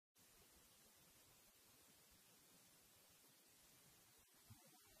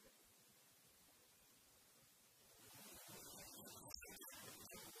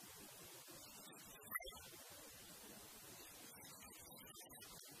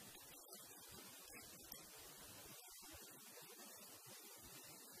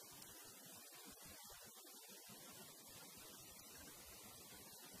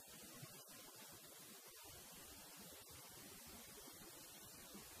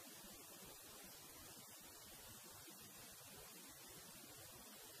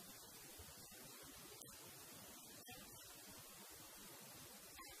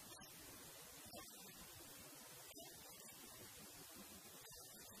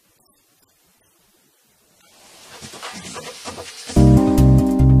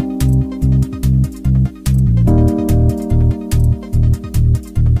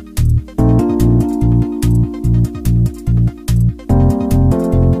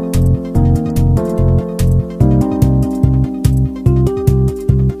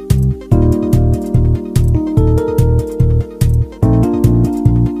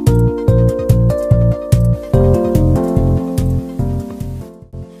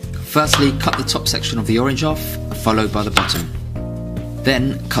Firstly, cut the top section of the orange off, followed by the bottom.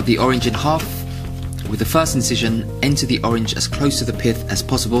 Then, cut the orange in half. With the first incision, enter the orange as close to the pith as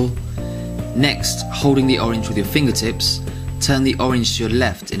possible. Next, holding the orange with your fingertips, turn the orange to your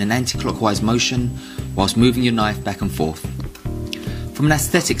left in an anti-clockwise motion whilst moving your knife back and forth. From an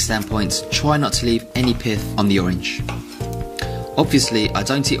aesthetic standpoint, try not to leave any pith on the orange. Obviously, I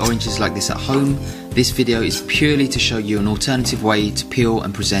don't eat oranges like this at home. This video is purely to show you an alternative way to peel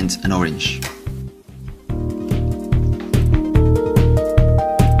and present an orange.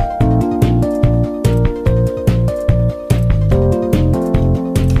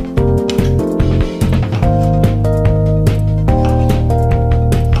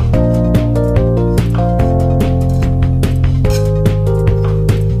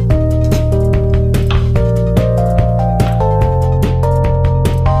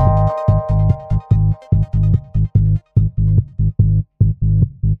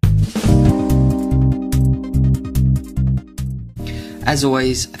 As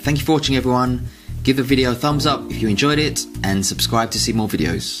always, thank you for watching everyone. Give the video a thumbs up if you enjoyed it and subscribe to see more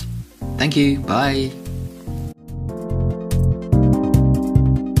videos. Thank you, bye.